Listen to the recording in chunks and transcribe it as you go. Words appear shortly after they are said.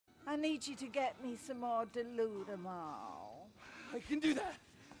I need you to get me some more Deludamol. I can do that.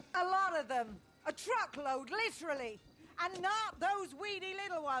 A lot of them. A truckload, literally. And not those weedy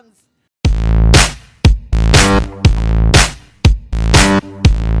little ones.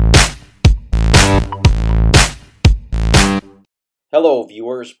 Hello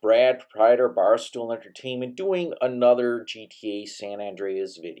viewers, Brad, proprietor Barstool Entertainment, doing another GTA San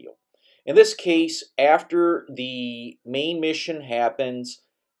Andreas video. In this case, after the main mission happens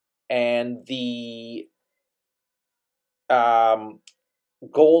and the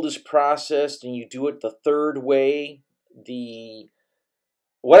gold is processed and you do it the third way,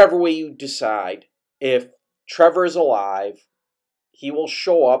 whatever way you decide, if Trevor is alive, he will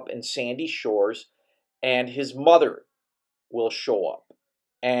show up in Sandy Shores and his mother will show up.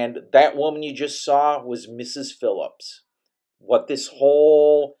 And that woman you just saw was Mrs. Phillips. What this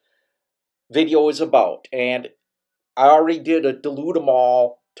whole video is about. And I already did a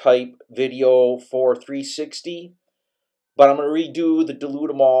Deludamol type video for 360. But I'm going to redo the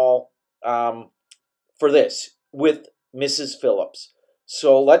Deludamol for this with Mrs. Phillips.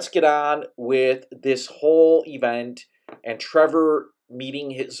 So let's get on with this whole event and Trevor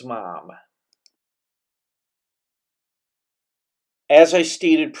meeting his mom. As I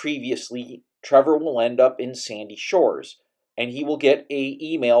stated previously, Trevor will end up in Sandy Shores, and he will get an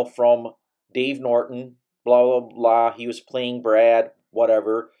email from Dave Norton, blah, blah, blah, he was playing Brad,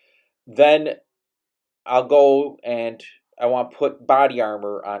 whatever. Then I'll go and I want to put body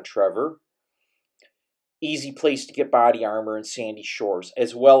armor on Trevor. Easy place to get body armor in Sandy Shores,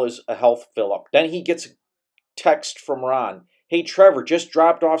 as well as a health fill-up. Then he gets a text from Ron. Hey, Trevor, just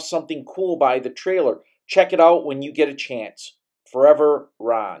dropped off something cool by the trailer. Check it out when you get a chance. Forever,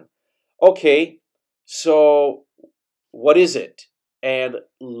 Ron. Okay, so what is it? And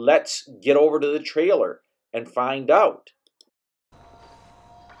let's get over to the trailer and find out.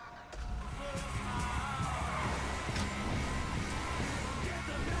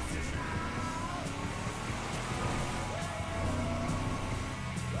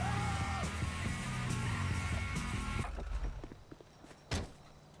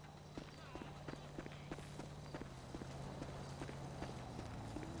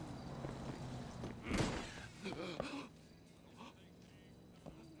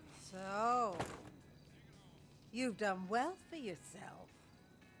 So, you've done well for yourself.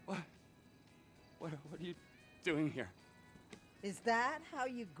 What are you doing here? Is that how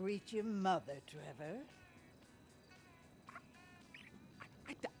you greet your mother, Trevor?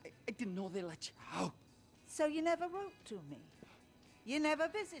 I didn't know they let you out. So you never wrote to me? You never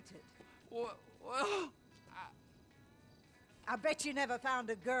visited? Well, I bet you never found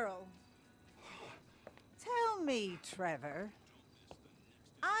a girl. Tell me, Trevor,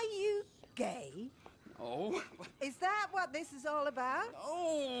 are you gay? No. Is that what this is all about?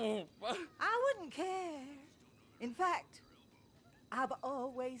 No. I wouldn't care. In fact, I've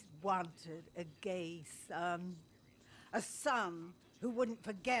always wanted a gay son. A son who wouldn't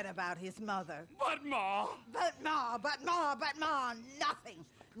forget about his mother. But Ma, nothing.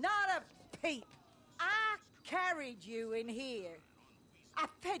 Not a peep. I carried you in here. I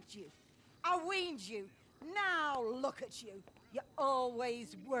fed you. I weaned you. Now look at you. You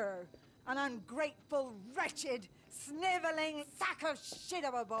always were an ungrateful, wretched, sniveling sack of shit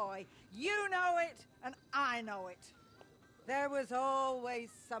of a boy. You know it, and I know it. There was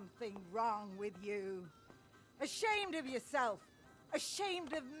always something wrong with you. Ashamed of yourself.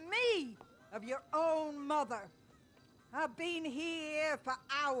 Ashamed of me. Of your own mother. I've been here for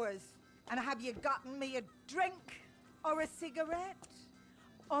hours. And have you gotten me a drink? Or a cigarette?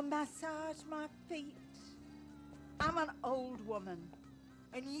 Or massaged my feet? I'm an old woman.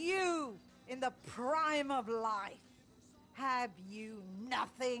 And you, in the prime of life, have you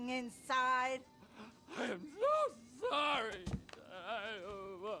nothing inside? I am so sorry.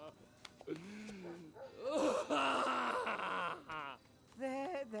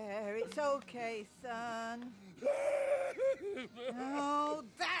 There, it's okay, son. Oh,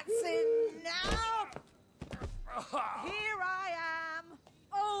 that's enough! Here I am,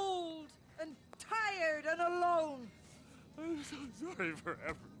 old and tired and alone. I'm so sorry for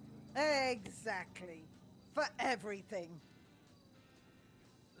everything. Exactly. For everything.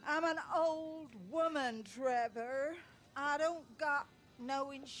 I'm an old woman, Trevor. I don't got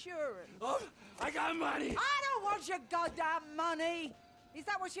no insurance. Oh, I got money. I don't want your goddamn money. Is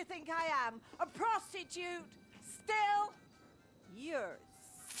that what you think I am? A prostitute? Still? You're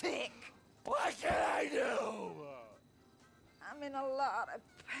sick. What can I do? I'm in a lot of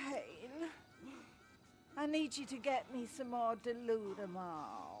pain. I need you to get me some more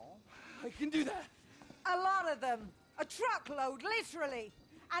Deludamol. I can do that. A lot of them. A truckload, literally.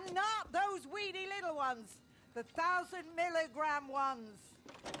 And not those weedy little ones, the 1,000 milligram ones.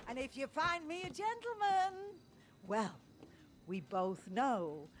 And if you find me a gentleman, well, we both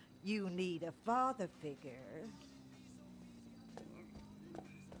know you need a father figure.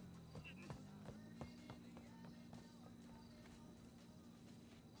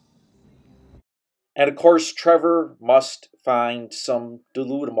 And of course, Trevor must find some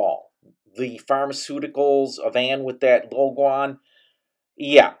Dilutamol. The pharmaceuticals, a van with that logo on.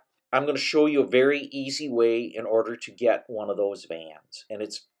 Yeah, I'm going to show you a very easy way in order to get one of those vans. And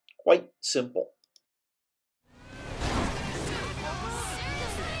it's quite simple.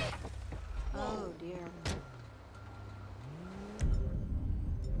 Oh, dear.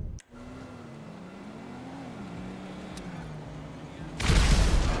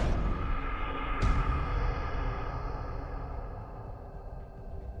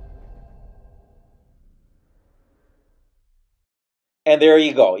 And there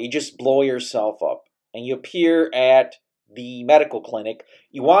you go. You just blow yourself up. And you appear at the medical clinic.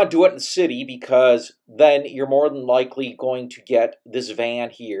 You want to do it in the city because then you're more than likely going to get this van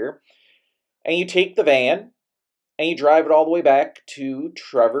here. And you take the van and you drive it all the way back to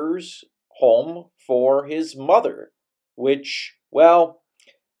Trevor's home for his mother, which, well,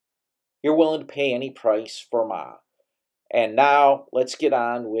 you're willing to pay any price for Ma. And now let's get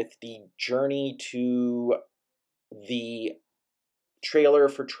on with the journey to the trailer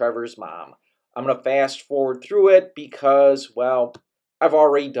for Trevor's mom. I'm going to fast forward through it because, well, I've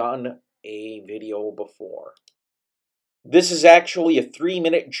already done a video before. This is actually a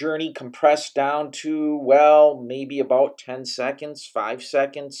 3-minute journey compressed down to, well, maybe about 10 seconds, 5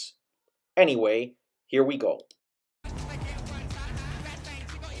 seconds. Anyway, here we go.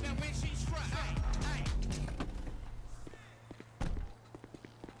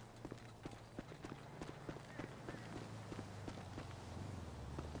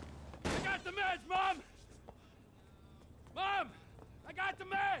 I got the meds, Mom! Mom! I got the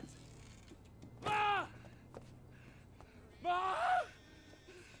meds! Mom! Mom!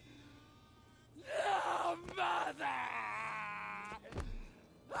 No, Mother!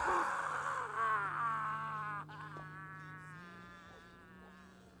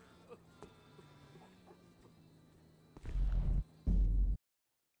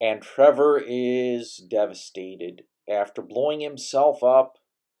 And Trevor is devastated after blowing himself up,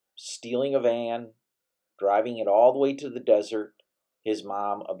 stealing a van, driving it all the way to the desert. His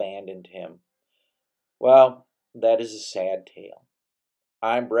mom abandoned him. Well, that is a sad tale.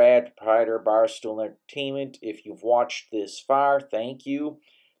 I'm Brad, proprietor of Barstool Entertainment. If you've watched this far, thank you.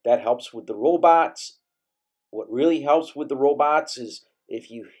 That helps with the robots. What really helps with the robots is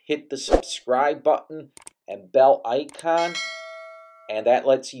if you hit the subscribe button and bell icon, and that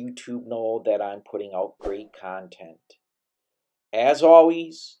lets YouTube know that I'm putting out great content. As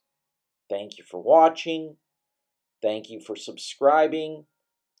always, thank you for watching. Thank you for subscribing.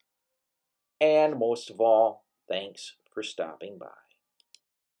 And most of all, thanks for stopping by.